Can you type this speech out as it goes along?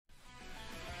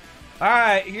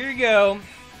Alright, here you go.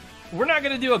 We're not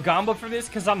going to do a Gamba for this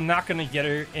because I'm not going to get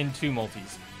her in 2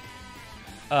 multis.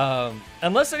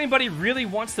 Unless anybody really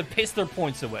wants to piss their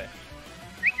points away.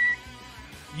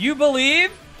 You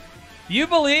believe? You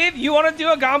believe? You want to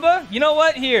do a Gamba? You know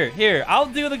what? Here. I'll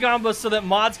do the Gamba so that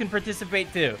mods can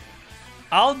participate too.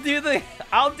 I'll do the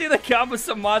Gamba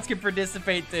so mods can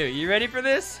participate too. You ready for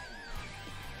this?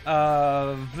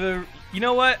 You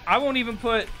know what? I won't even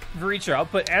put Varicha. I'll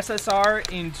put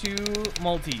SSR in 2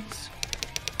 multis.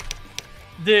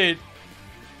 Dude,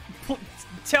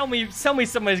 tell me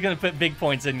somebody's gonna put big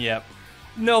points in Yep.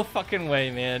 No fucking way,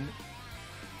 man.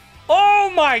 Oh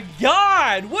my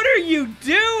god! What are you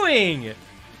doing?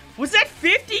 Was that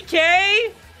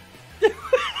 50K?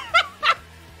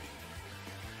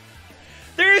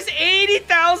 There's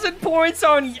 80,000 points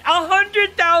on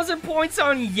 100,000 points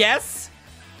on yes.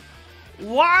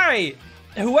 Why?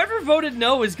 Whoever voted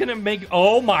no is gonna make.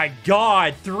 Oh my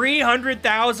god,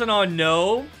 300,000 on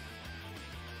no.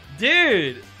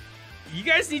 Dude, you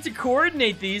guys need to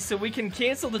coordinate these so we can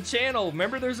cancel the channel.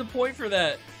 Remember, there's a point for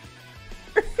that.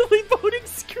 Early voting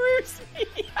screws me.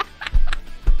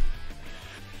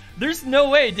 There's no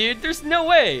way, dude. There's no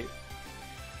way.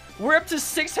 We're up to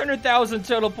 600,000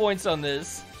 total points on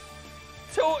this.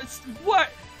 So, what?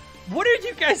 What are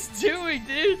you guys doing,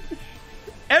 dude?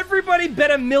 Everybody bet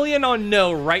 $1 million on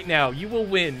no right now. You will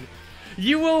win.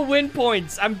 You will win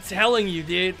points. I'm telling you,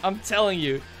 dude. I'm telling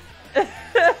you.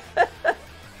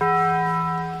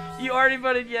 You already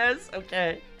voted yes?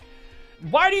 Okay.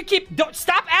 Why do you keep... Don't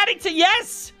stop adding to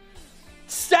yes!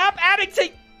 Stop adding to...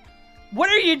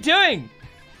 What are you doing?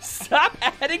 Stop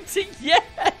adding to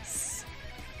yes!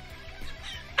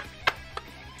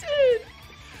 Dude.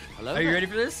 Hello? Are you ready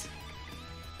for this?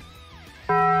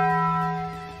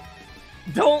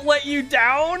 Don't let you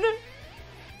down?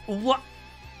 What?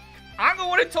 I'm the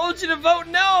one who told you to vote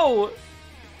no!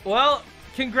 Well...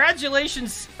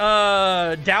 Congratulations,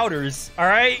 doubters,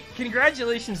 alright?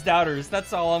 Congratulations, doubters.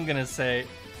 That's all I'm gonna say.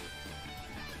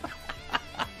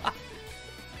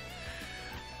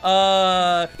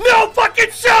 No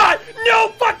fucking shot! No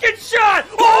fucking shot!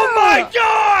 Oh my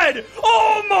god!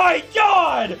 Oh my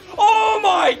god! Oh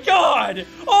my god!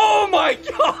 Oh my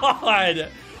god!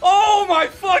 Oh my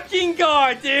fucking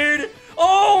god, dude!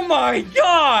 Oh my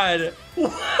god!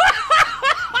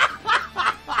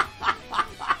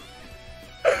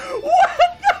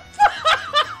 What the fuck?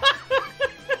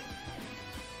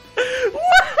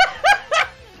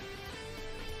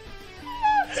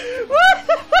 What?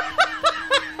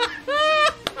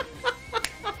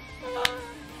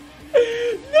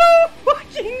 No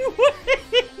fucking way!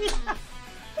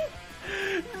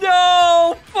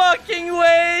 No fucking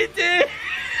way, dude!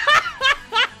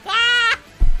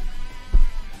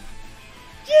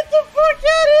 Get the fuck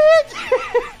out of here!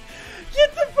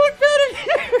 Get the fuck out of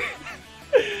here!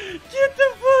 Get the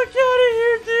fuck out of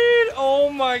here, dude! Oh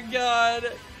my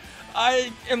god.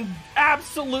 I am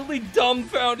absolutely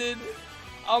dumbfounded.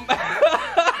 I'm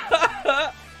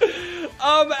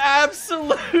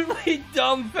absolutely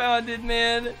dumbfounded,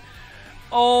 man.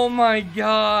 Oh my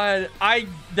god.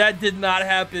 That did not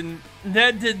happen.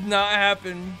 That did not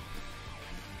happen.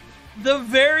 The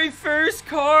very first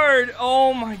card.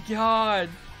 Oh my god.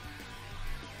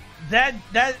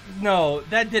 No,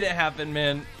 that didn't happen,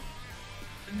 man.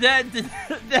 That did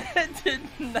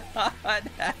not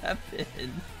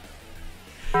happen.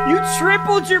 You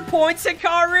tripled your points,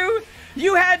 Hikaru?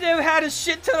 You had to have had a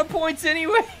shit ton of points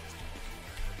anyway.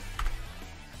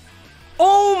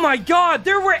 Oh my god,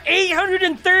 there were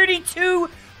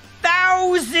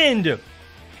 832,000!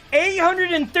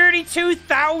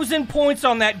 832,000 points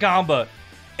on that Gamba.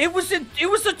 It was a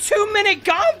 2-minute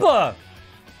Gamba!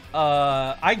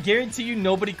 I guarantee you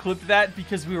nobody clipped that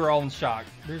because we were all in shock.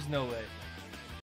 There's no way.